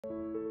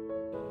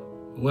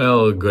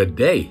Well, good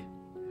day,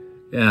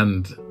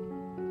 and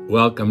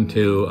welcome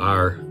to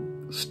our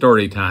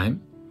story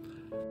time.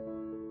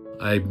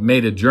 I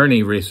made a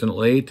journey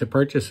recently to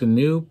purchase a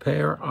new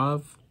pair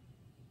of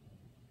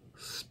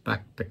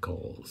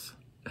spectacles.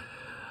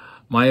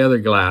 My other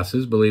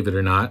glasses, believe it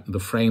or not, the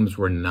frames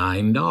were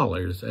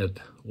 $9 at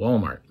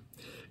Walmart,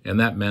 and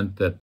that meant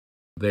that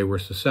they were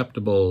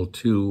susceptible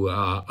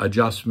to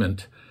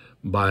adjustment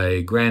by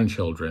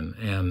grandchildren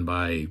and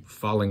by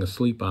falling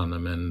asleep on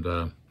them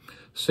and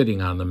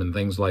sitting on them and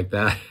things like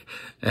that.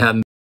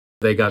 And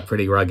they got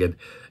pretty rugged.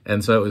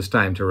 And so it was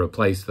time to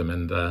replace them.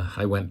 And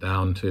I went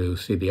down to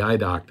see the eye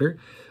doctor,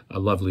 a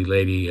lovely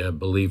lady, a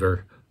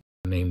believer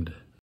named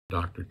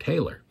Dr.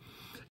 Taylor.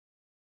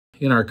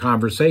 In our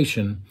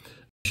conversation,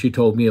 she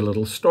told me a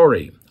little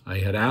story. I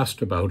had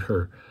asked about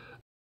her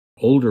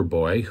older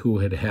boy who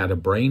had had a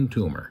brain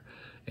tumor,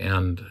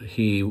 and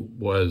he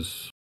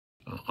was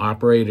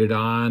operated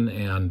on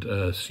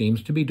and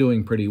seems to be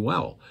doing pretty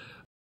well,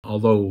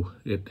 although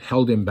it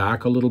held him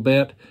back a little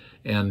bit,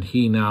 and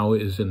he now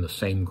is in the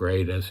same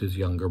grade as his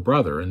younger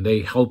brother, and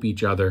they help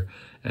each other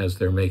as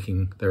they're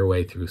making their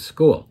way through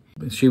school.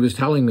 She was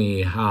telling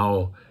me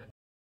how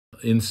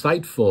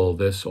insightful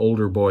this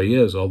older boy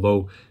is,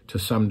 although to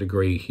some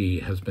degree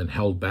he has been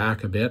held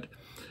back a bit.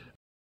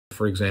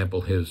 For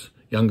example, his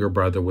younger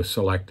brother was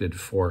selected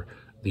for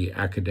the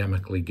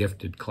academically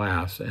gifted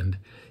class, and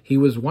he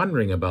was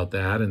wondering about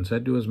that and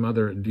said to his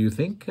mother, do you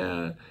think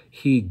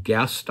he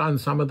guessed on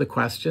some of the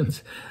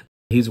questions?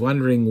 He's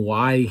wondering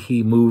why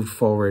he moved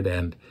forward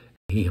and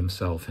he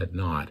himself had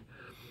not.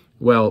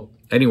 Well,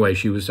 anyway,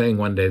 she was saying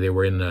one day they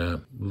were in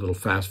a little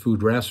fast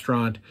food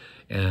restaurant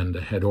and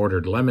had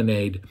ordered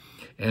lemonade,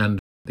 and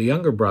the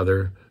younger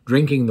brother,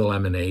 drinking the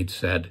lemonade,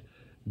 said,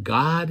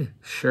 "God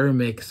sure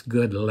makes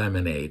good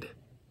lemonade."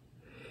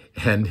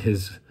 And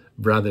his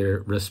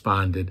brother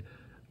responded,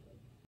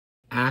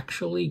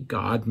 "Actually,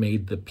 God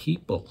made the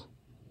people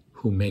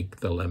who make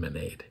the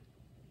lemonade."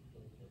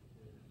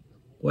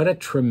 What a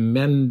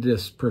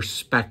tremendous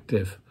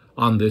perspective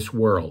on this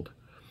world.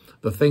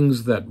 The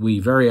things that we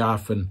very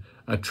often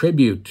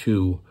attribute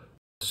to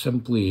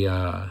simply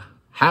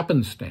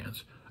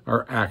happenstance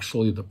are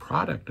actually the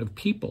product of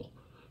people.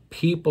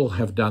 People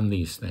have done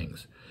these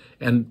things,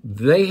 and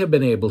they have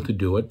been able to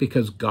do it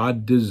because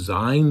God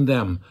designed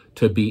them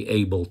to be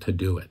able to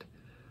do it.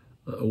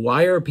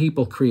 Why are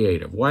people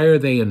creative? Why are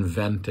they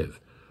inventive?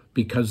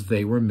 Because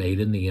they were made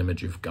in the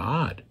image of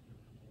God.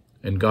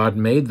 And God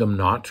made them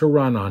not to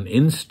run on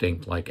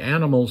instinct like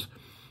animals,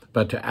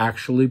 but to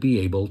actually be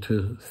able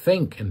to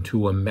think and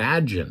to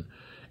imagine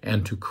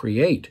and to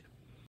create.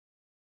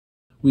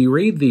 We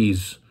read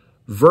these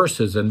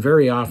verses, and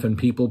very often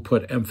people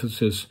put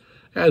emphasis,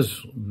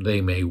 as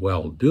they may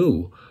well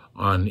do,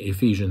 on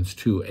Ephesians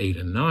 2:8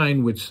 and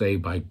 9, which say,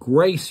 "By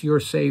grace you're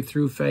saved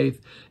through faith,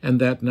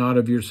 and that not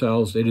of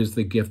yourselves, it is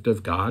the gift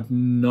of God,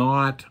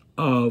 not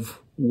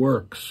of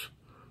works,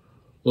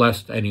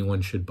 lest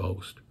anyone should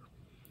boast."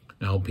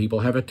 Now, people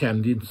have a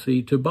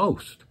tendency to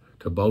boast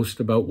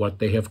about what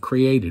they have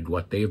created,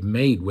 what they have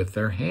made with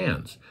their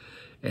hands.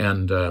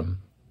 And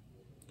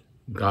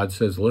God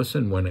says,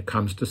 listen, when it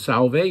comes to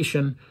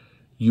salvation,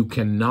 you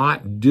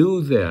cannot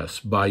do this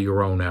by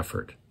your own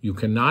effort. You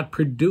cannot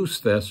produce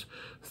this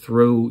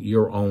through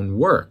your own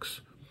works.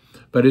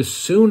 But as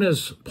soon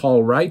as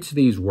Paul writes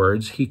these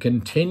words, he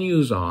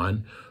continues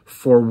on,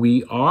 "For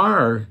we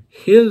are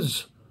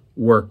his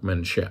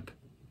workmanship."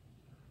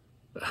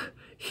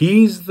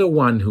 He's the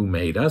one who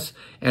made us,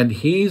 and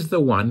he's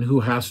the one who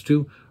has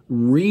to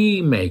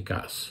remake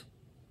us,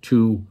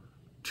 to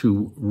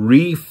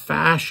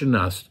refashion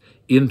us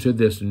into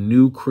this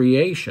new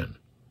creation.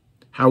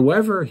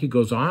 However, he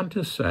goes on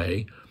to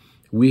say,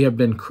 we have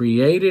been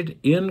created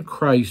in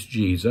Christ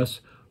Jesus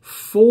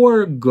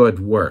for good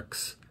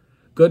works.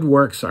 Good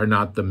works are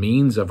not the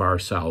means of our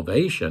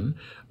salvation,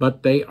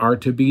 but they are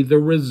to be the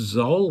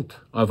result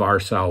of our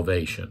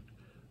salvation.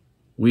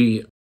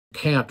 We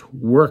can't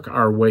work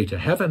our way to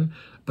heaven,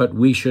 but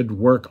we should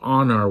work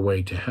on our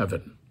way to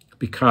heaven.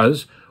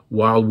 Because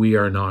while we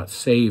are not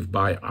saved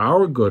by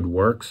our good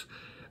works,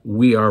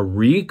 we are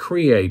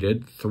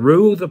recreated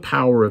through the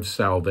power of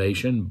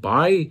salvation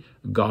by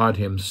God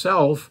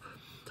himself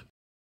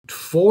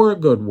for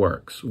good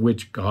works,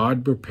 which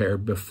God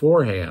prepared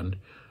beforehand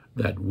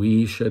that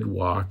we should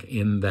walk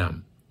in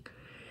them.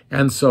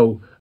 And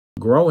so,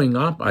 growing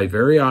up, I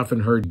very often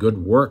heard good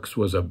works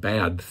was a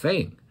bad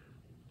thing.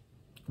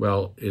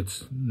 Well,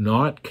 it's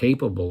not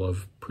capable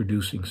of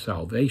producing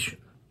salvation.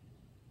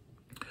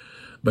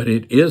 But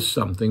it is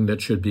something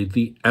that should be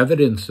the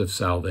evidence of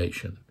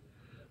salvation.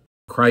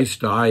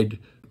 Christ died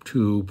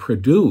to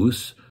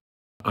produce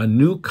a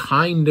new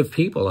kind of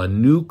people, a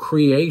new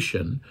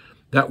creation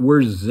that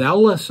were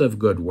zealous of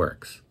good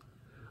works.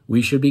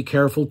 We should be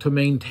careful to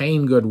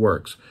maintain good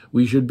works.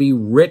 We should be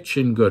rich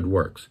in good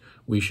works.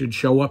 We should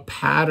show a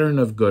pattern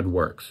of good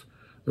works.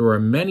 There are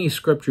many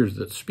scriptures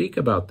that speak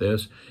about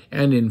this,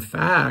 and in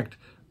fact,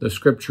 the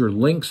scripture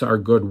links our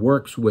good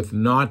works with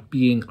not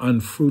being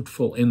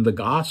unfruitful in the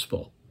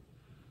gospel.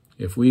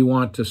 If we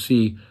want to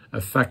see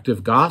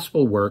effective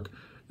gospel work,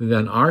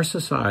 then our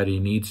society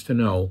needs to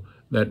know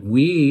that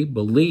we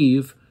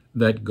believe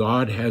that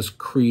God has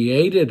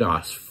created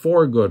us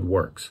for good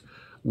works.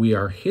 We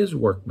are his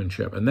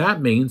workmanship, and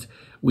that means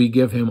we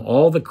give him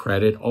all the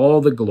credit,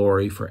 all the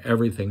glory for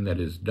everything that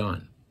is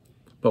done.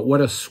 But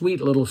what a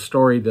sweet little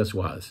story this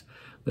was.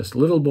 This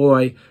little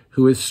boy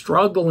who is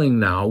struggling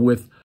now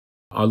with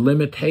a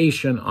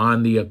limitation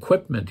on the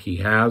equipment he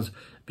has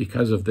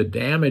because of the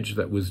damage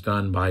that was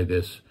done by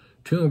this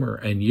tumor,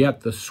 and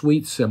yet the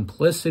sweet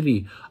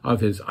simplicity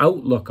of his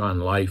outlook on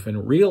life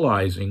and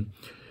realizing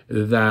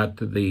that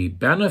the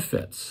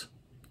benefits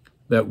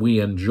that we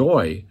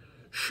enjoy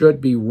should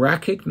be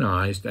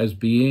recognized as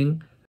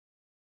being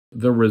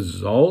the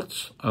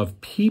results of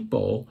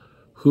people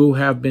who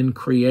have been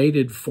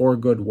created for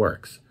good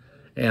works,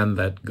 and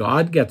that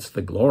God gets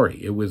the glory.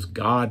 It was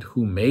God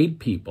who made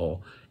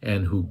people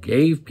and who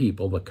gave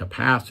people the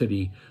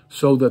capacity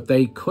so that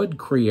they could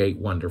create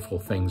wonderful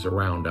things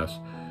around us.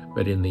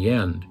 But in the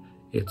end,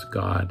 it's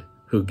God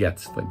who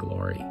gets the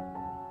glory.